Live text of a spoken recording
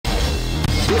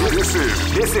This is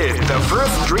the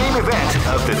first dream event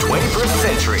of the 21st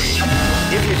century.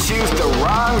 If you choose the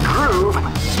wrong groove,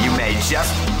 you may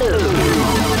just lose.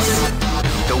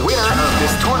 The winner of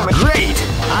this tournament... Great!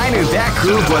 I knew that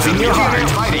groove was in your heart.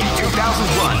 Fighting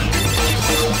 2001.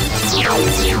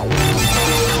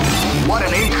 What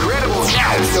an incredible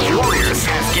cast of warriors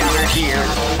has gathered here.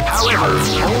 However,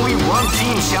 only one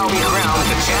team shall be crowned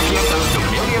the champion of the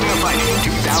Millionaire Fighting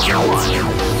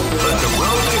 2001. But the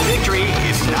road to victory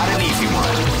is not an easy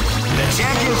one. The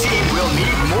champion team will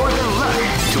need more than luck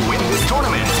to win this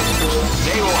tournament.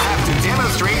 They will have to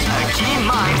demonstrate a keen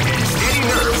mind and steady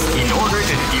nerves in order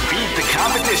to defeat the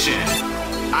competition.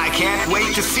 I can't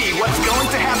wait to see what's going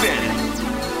to happen.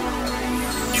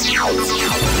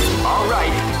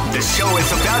 Alright, the show is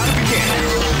about to begin.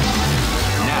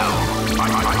 Now,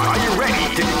 are you ready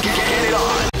to get it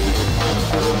on?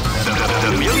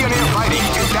 The Millionaire Fighting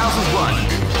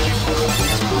 2001.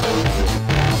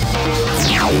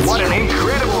 What an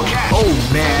incredible catch! Oh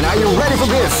man, are you ready for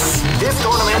this? This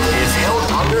tournament is held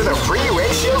under the free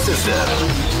ratio system.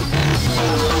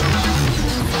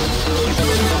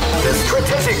 The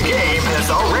strategic game has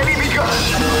already begun.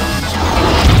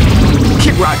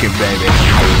 Keep rocking, baby.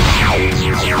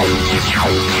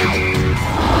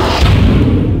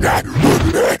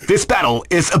 This battle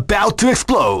is about to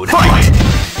explode. Fight!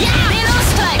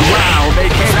 Wow, they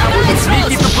came out with a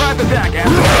sneaky surprise attack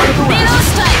after the start of the round.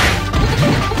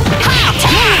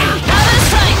 Double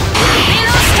strike!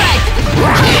 Middle strike!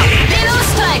 Middle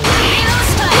strike! Middle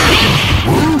strike!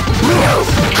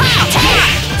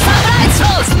 Sunrise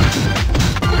throws!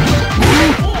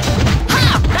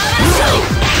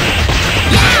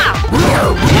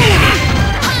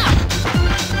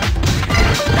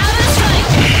 Double strike! Double strike!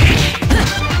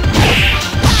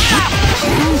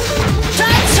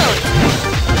 Drive shot!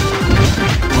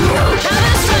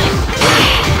 Double strike!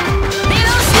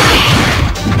 Middle strike! Middle strike!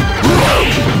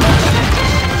 Sunrise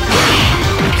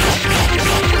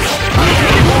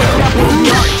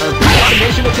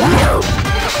throws!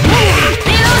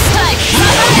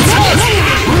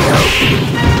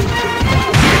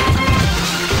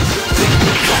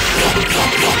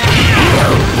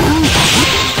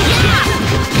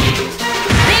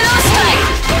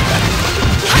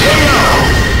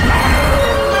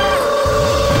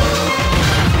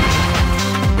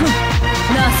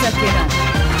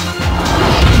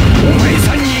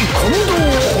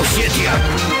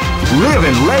 Live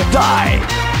and let die!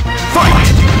 Fight!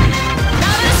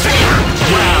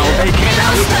 Wow, they came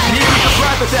out with a sneaky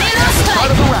surprise attack at the start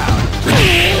of the round.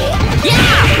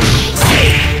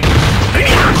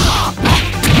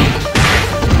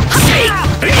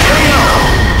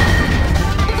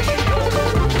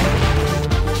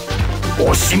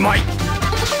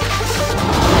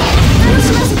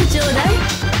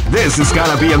 This is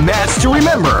gonna be a match to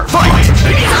remember. Fight!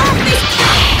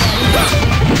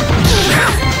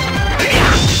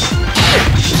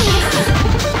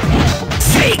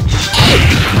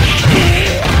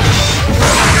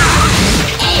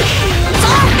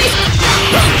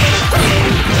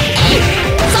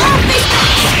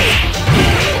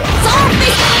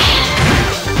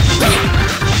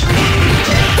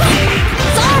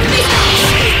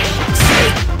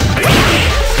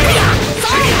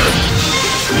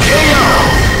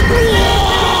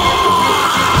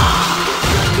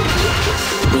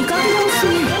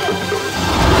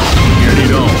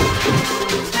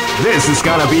 This is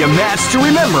gonna be a match to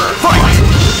remember. Fight!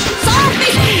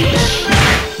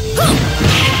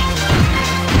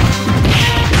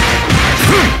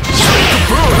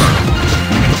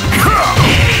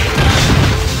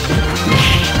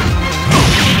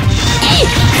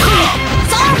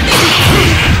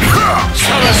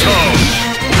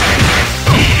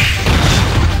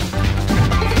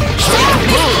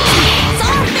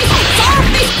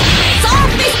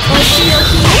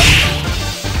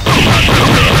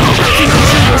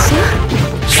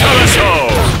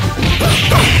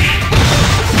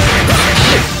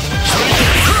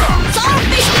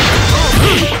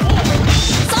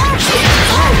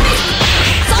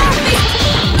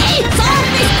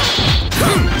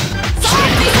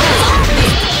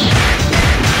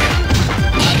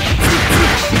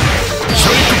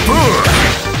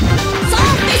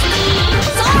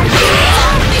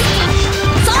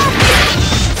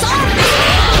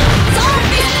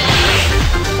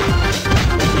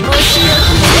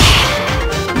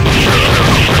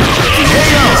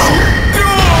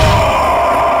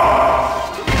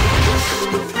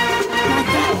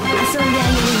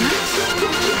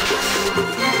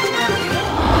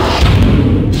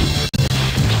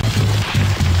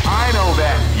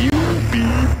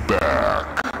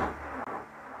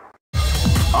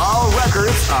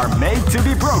 records are made to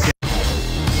be broken.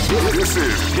 This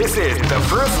is the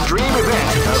first dream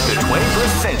event of the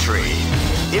 21st century.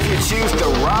 If you choose the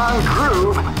wrong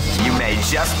groove, you may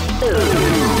just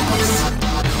lose.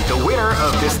 The winner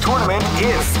of this tournament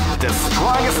is the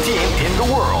strongest team in the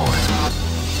world.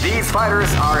 These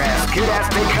fighters are as good as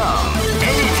they come.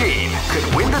 Any team could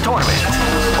win the tournament.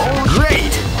 Oh,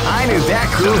 great! I knew that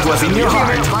groove was in your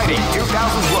heart. Fighting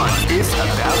 2001 is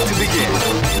about to begin.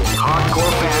 Hardcore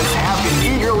fans have been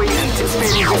eagerly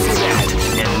anticipating this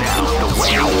event, and now the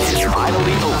wait is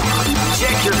finally over.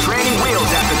 Check your training wheels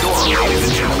at the door, ladies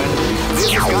and gentlemen.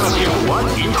 This is gonna be one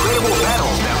incredible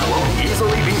battle that won't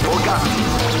easily be forgotten.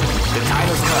 The time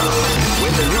has come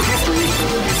when the new history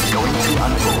is going to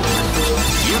unfold.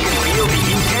 You can feel the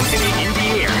intensity in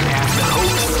the air as the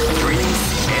hopes, dreams,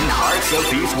 and hearts of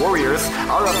these warriors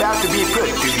are about to be put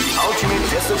to the ultimate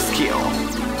test of skill.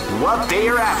 What they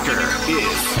are after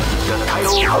is the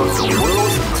title of the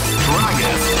world's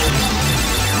strongest.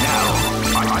 Now,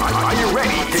 are you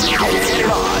ready to get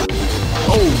it on?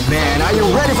 Oh man, are you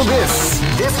ready for this?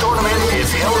 This tournament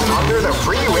is held under the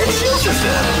free ratio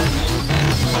system.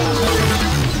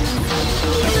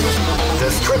 The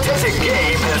strategic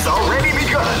game has already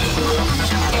begun.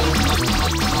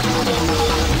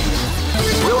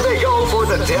 Will they go for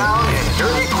the down and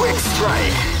dirty quick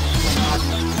strike?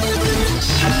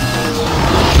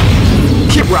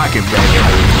 Keep rocking, baby.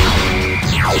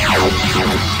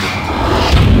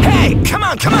 Hey, come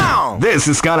on, come on! This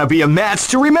is gonna be a match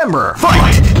to remember.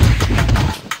 Fight!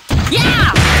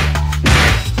 Yeah!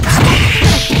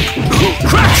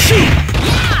 Crack shoot!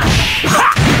 Yeah!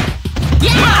 Ha!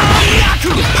 Yeah!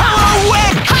 Power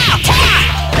whip! Ha! Ta!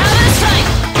 Double strike!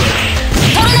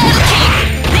 Tornado kick!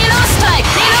 Reload strike!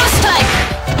 Reload strike!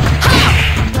 Ha!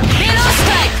 Reload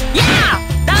strike! Yeah!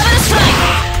 Double strike!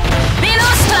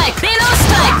 Reload strike! Reload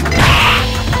strike!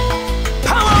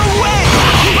 Power whip!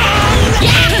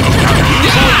 Yeah!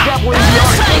 Yeah! Double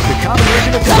strike! The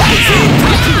combination of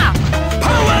Yeah!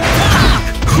 power attack!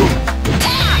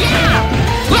 Yeah!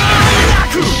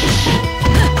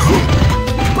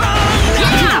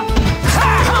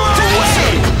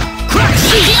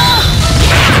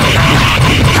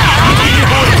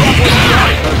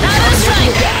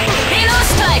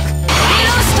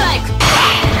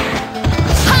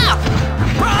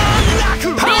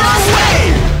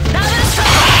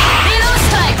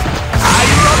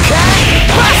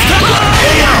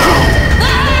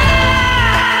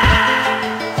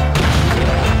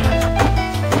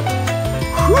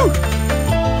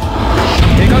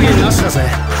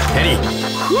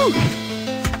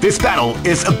 This battle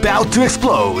is about to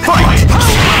explode. Fight!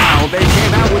 Wow, they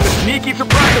came out with a sneaky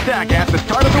surprise attack at the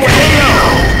start of the way.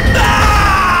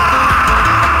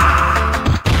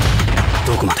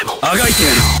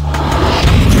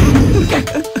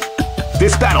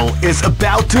 This battle is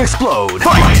about to explode.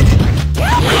 Fight!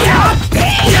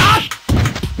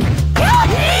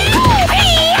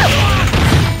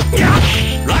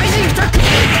 Rising attack!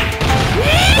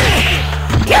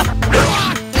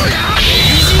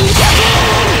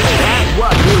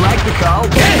 What we like to call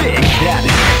big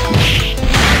damage.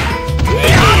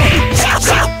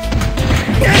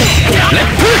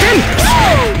 Let's put him!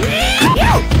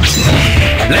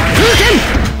 Let's put him!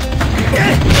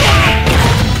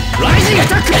 Rising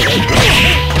attack!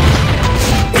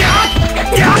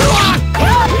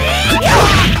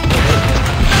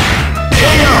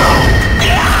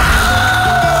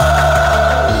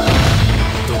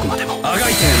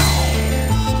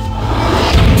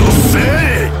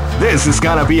 This is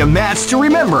gonna be a match to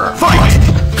remember. Fight!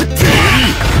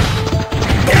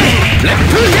 Let's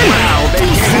put him! Wow, they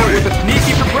came out with a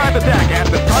sneaky surprise attack at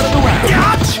the start of the round.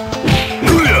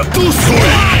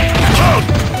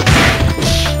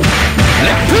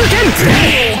 Let's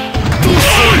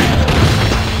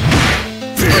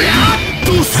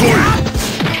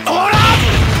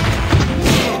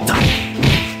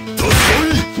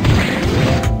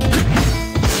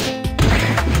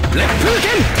put him! Let's put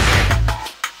him!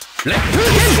 Let's put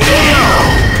him!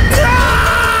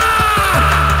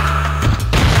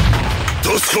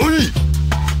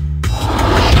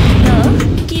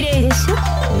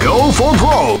 Go for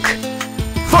broke!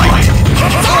 Fight!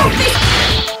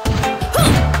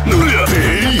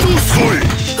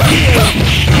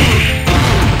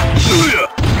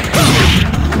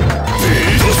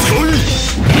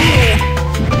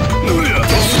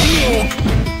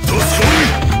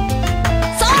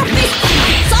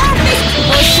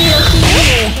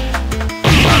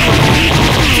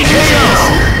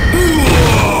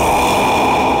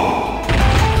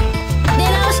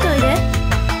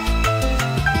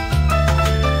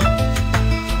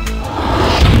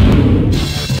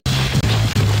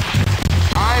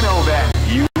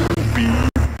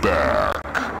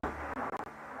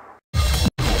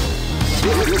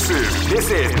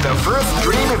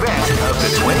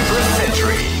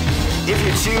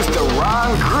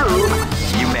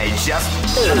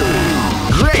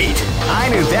 Great! I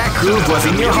knew that groove was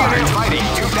in your heart. Fighting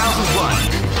 2001.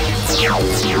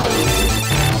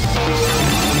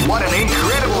 What an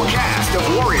incredible cast of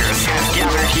warriors has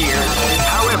gathered here.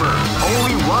 However,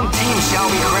 only one team shall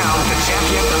be crowned the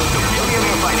champion of the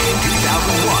Millionaire Fighting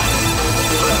 2001.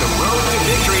 But the road to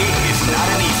victory is not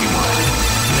an easy one.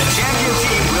 The champion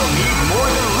team will need more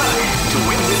than luck to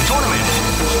win this tournament.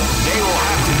 They will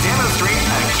have to demonstrate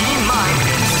a keen mind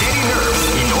and steady nerves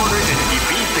in order to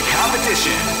defeat the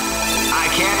competition.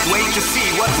 I can't wait to see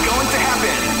what's going to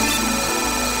happen.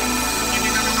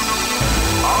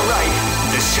 Alright,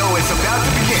 the show is about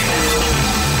to begin.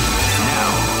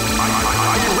 Now,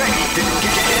 are you ready to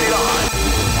get it on?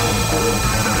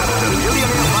 The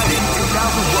Millionaire Fighting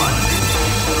 2001.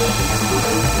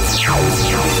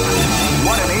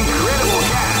 What an incredible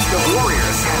cast of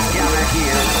warriors has gathered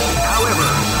here. However,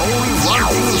 only one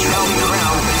team shall be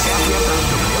crowned the champion of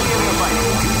the Millionaire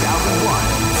Fighting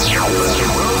 2001.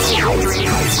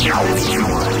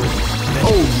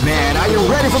 Oh man, are you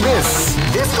ready for this?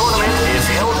 This tournament is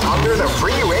held under the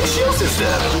free ratio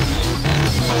system.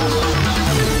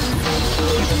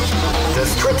 The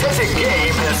strategic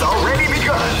game has already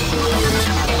begun.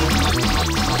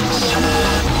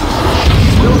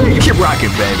 Keep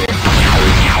rocking, baby.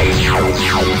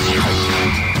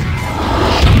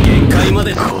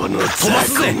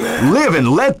 Live and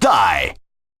let die.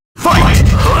 Fight!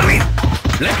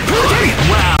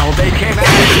 Wow, they came out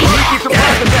with a sneaky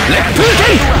surprise attack.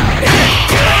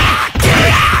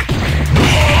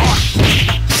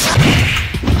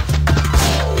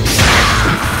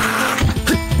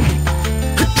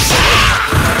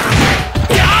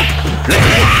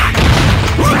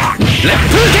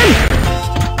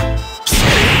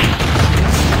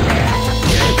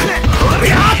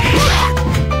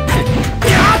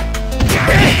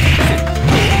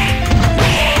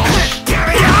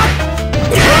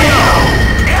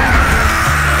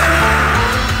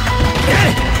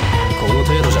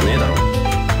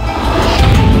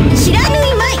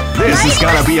 This is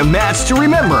gonna be a match to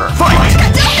remember. Fight!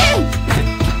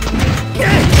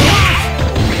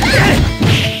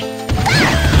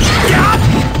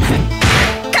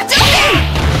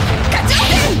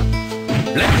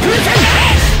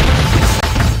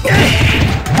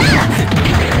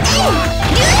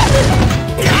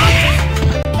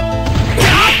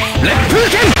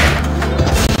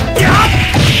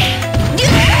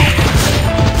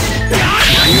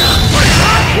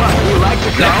 What, you like to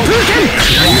go?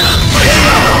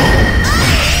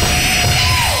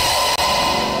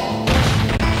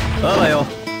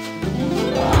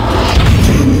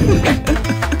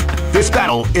 This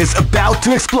battle is about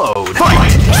to explode.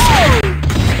 Fight!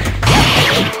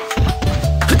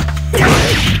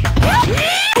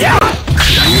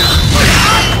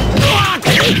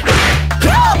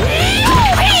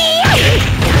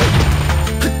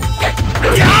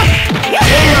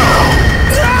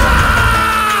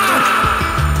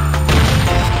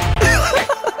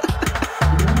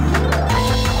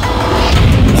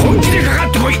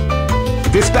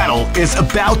 This battle is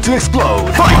about to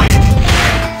explode. Fight!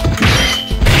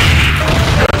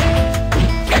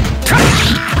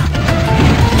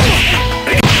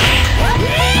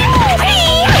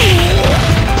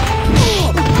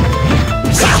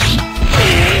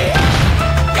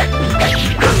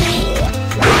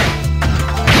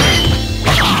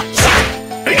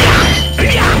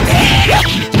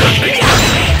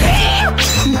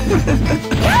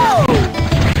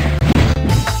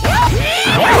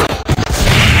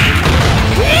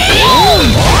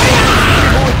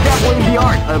 The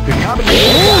art of the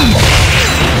combination.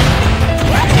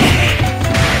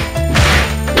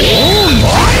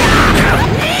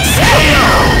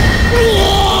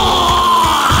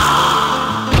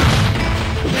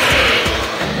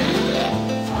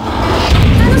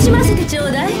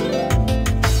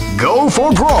 Go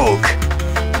for broke.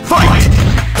 Fight!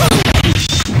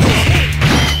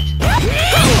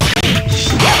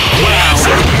 Wow,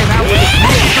 they came out with a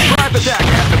sneaky surprise attack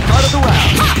at the start of the round.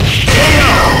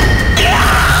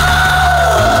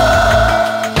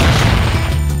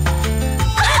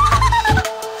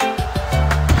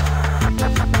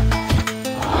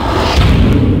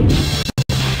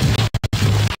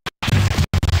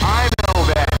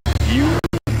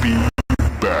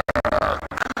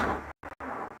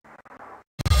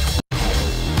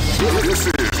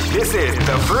 This is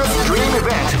the first dream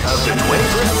event of the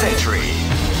 21st century.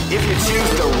 If you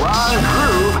choose the wrong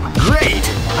groove, great!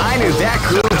 I knew that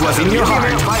groove was in your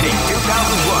heart. Fighting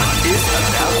 2001 is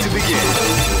about to begin.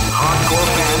 Hardcore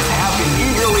fans have been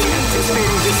eagerly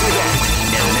anticipating this event,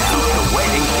 and now the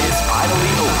waiting is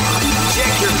finally over.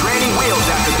 Check your training wheels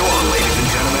at the door, ladies and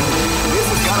gentlemen. This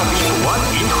is gonna be one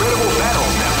incredible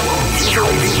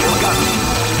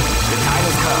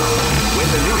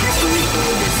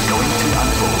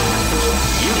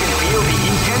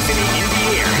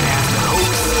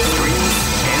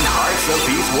of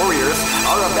these warriors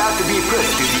are about to be put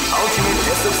to the ultimate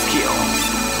test of skill.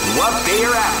 What they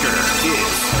are after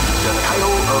is the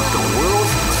title of the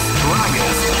world's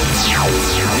strongest.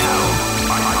 Now,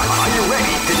 are you ready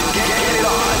to get it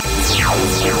on?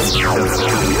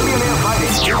 The Millionaire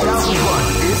Fighting 2001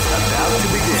 is about to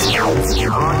begin.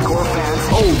 Hardcore fans,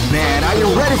 oh man, are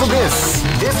you ready for this?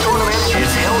 This tournament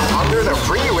is held under the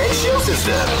free ratio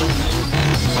system.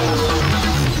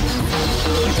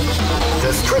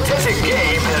 The strategic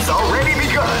game has already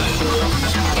begun.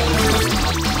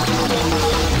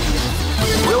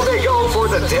 Will they go for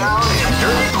the down and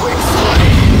dirty quick strike?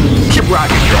 Keep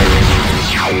rocking, baby.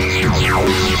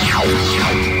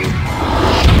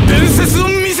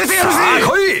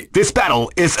 This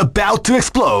battle is about to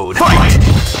explode. Fight!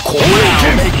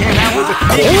 They came out with a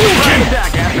sneaky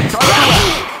attack at the start of the round.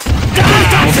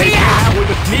 They came out with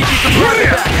a sneaky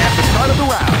attack at the start of the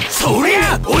round.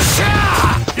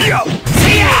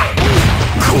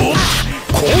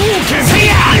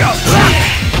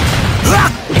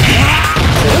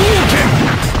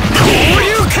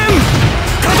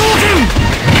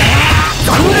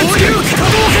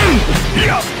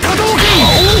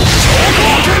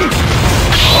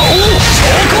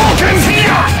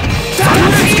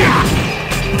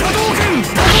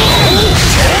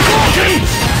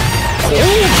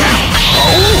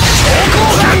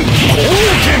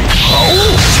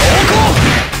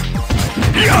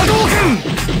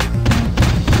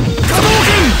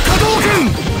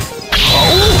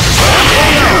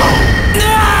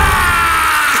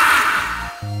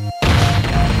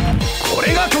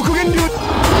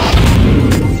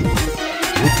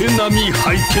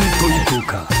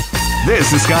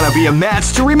 This is gonna be a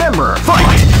match to remember. Fight!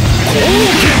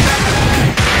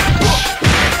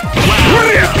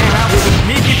 Wow, they came out with a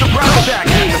sneaky surprise attack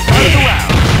at the start of the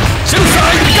round.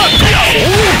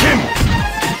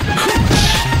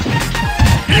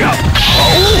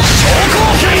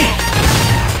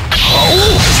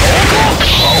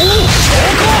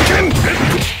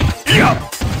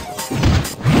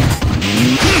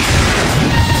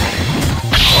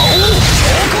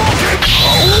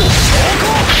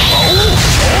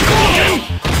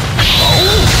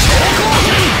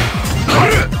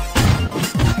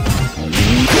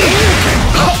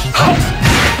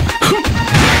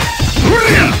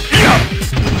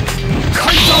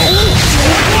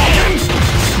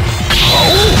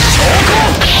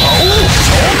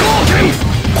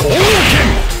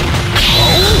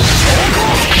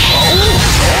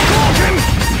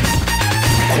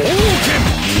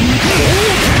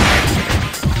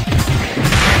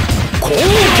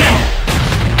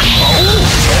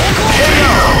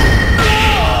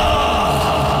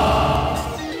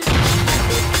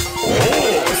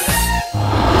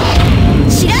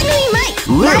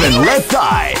 Live and let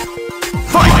die!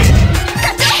 Fight!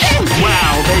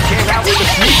 Wow, they came out with a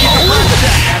sneaky surprise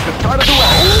attack at the start of the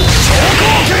round.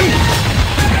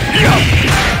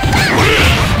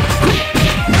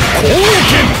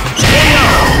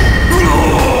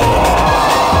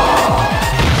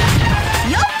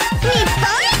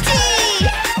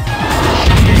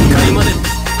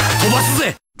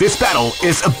 This battle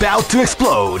is about to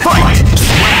explode. Fight!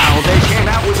 Wow, they came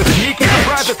out with a sneaky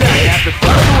surprise attack at the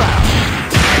start of the round.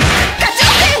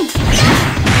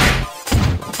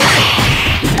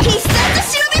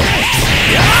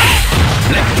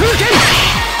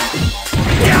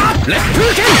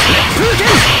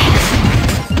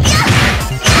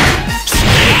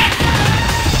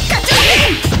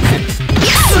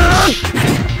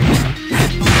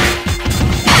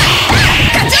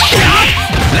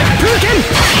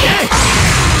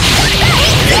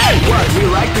 What we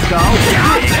like to call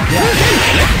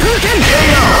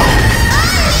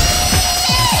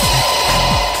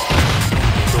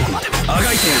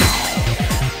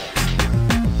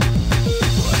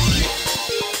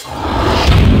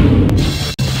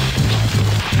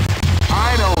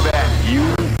I know that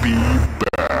you'll be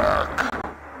back.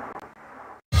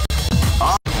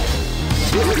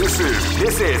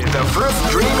 This is the first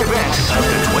dream event of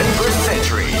the 21st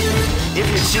century. If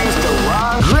you choose the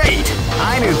wrong, great!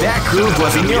 I knew that groove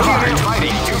was in your heart.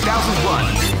 Fighting 2001.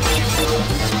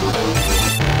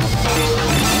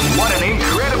 What an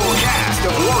incredible cast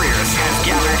of warriors has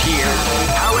gathered here.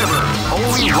 However,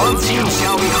 only one team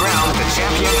shall be crowned the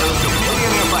champion of the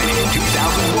Millionaire Fighting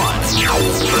 2001.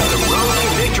 But the road to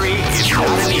victory is not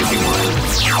an easy one.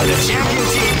 The champion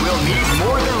team will need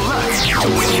more than luck to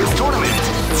win this tournament.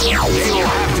 They will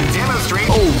have to demonstrate.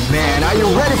 Oh man, are you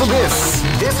ready for this?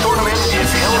 This tournament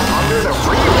is held under the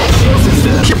free ratio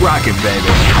system. Keep rocking, baby.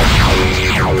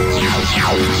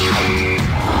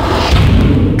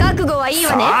 覚悟はいい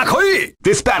わね。さあ来い。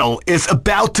 This battle is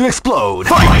about to explode.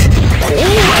 Fight! Well,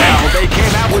 they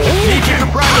came out with a sneaky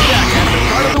surprise attack at the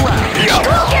start of the round.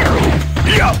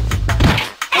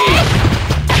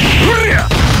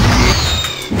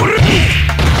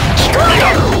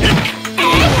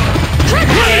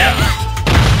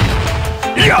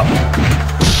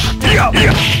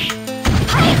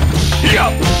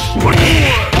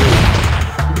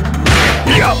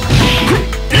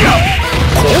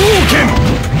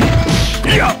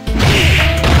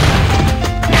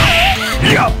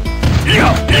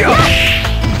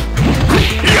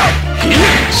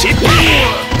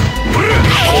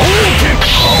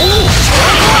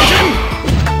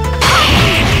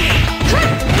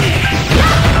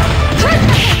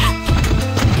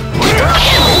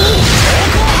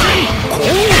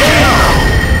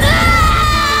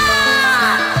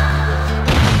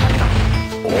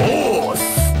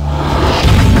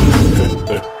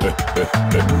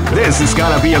 This is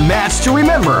gonna be a match to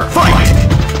remember. Fight!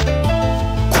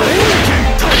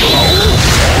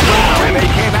 And they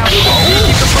came out with a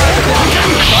sneaky surprise attack.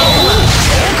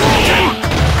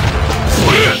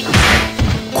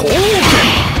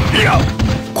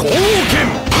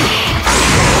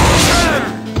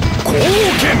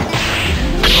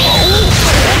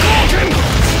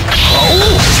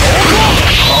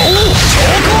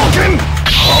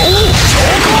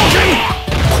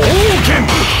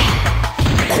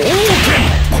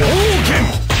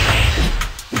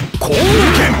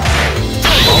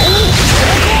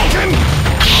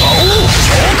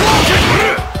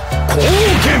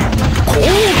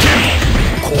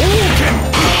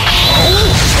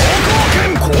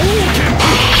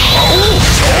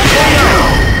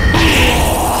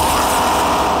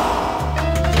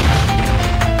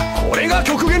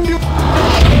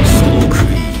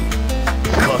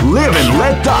 Live and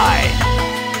let die.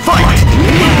 Fight!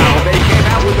 Now they came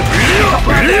out with a sneaky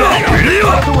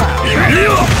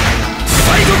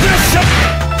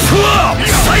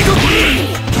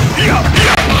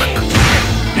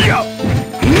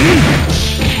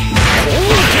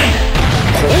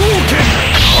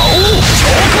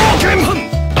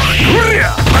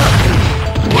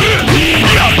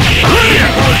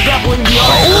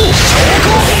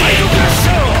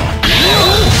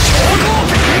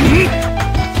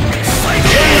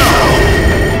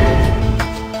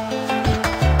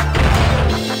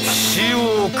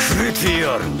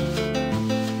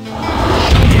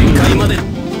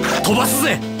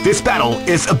This battle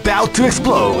is about to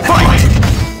explode. Fight!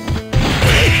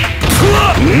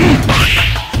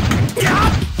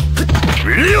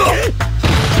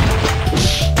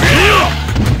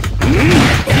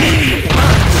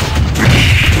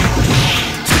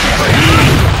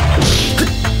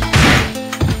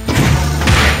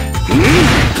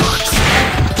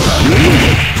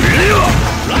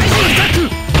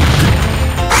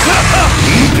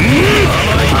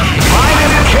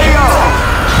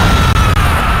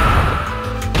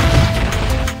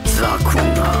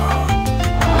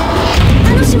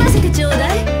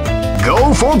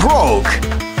 Go for broke!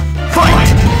 Fight!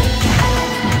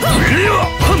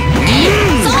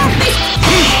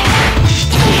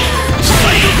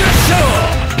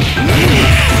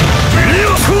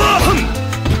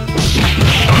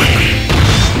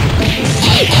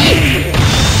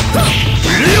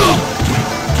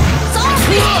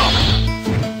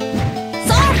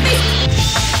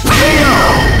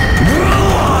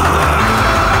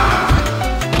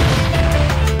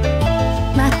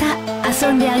また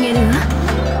遊んであげるわ。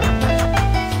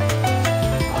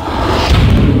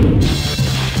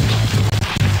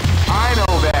I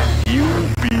know that you'll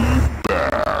be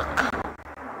back.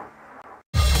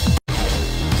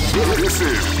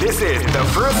 This is the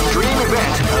first dream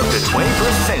event of the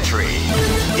 21st century.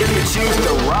 If you choose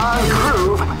the wrong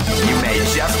groove, you may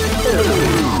just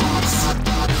lose.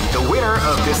 The winner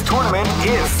of this tournament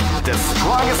is the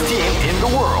strongest team in the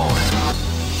world.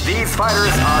 These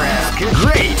fighters are as good.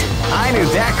 Great! I knew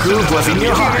that groove was in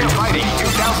your heart. Fighting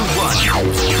 2001.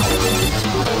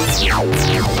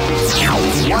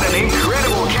 What an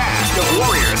incredible cast of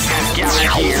warriors has gathered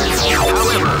here.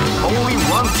 However, only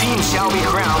one team shall be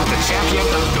crowned the champion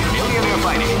of the Millionaire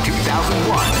Fighting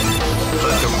 2001.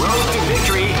 But the road to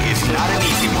victory is not an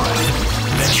easy one.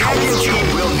 The champion team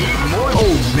will need more.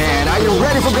 Oh man, are you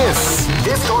ready for this?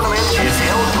 This tournament is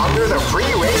held under the free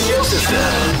ratio system.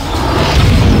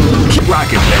 Keep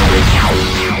rocking, baby.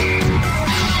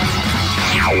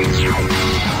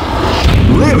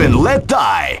 Live and let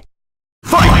die.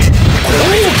 Fight!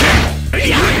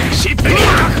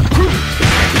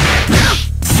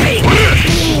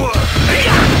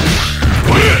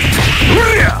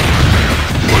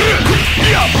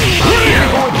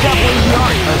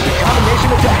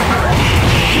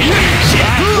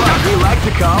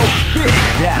 Go big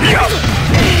damage.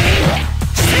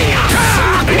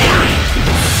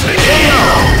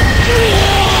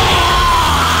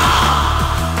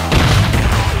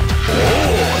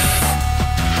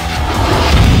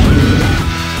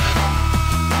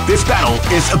 This battle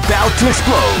is about to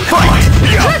explode. Fight!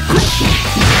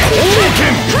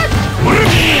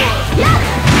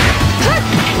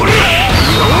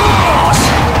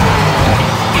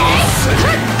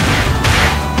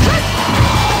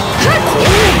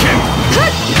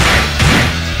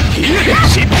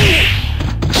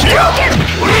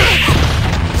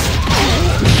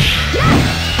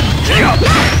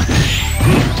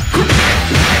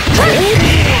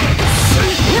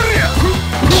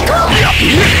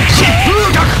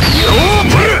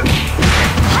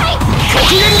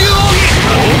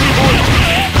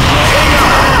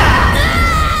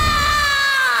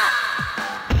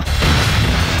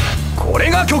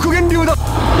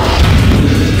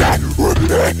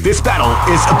 This battle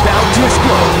is about to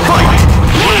explode. Fight!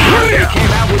 They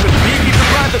came out with a big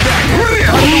surprise attack.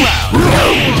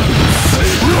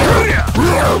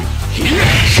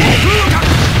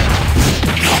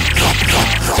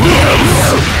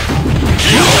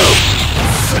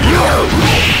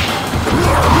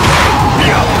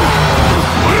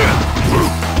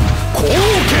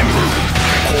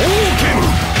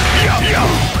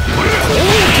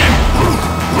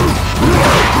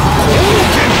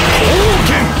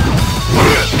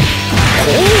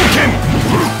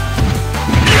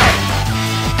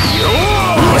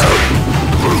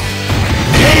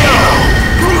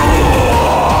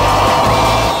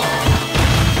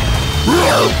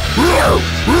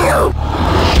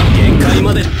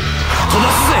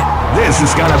 This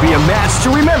is gonna be a match to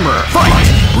remember. Fight!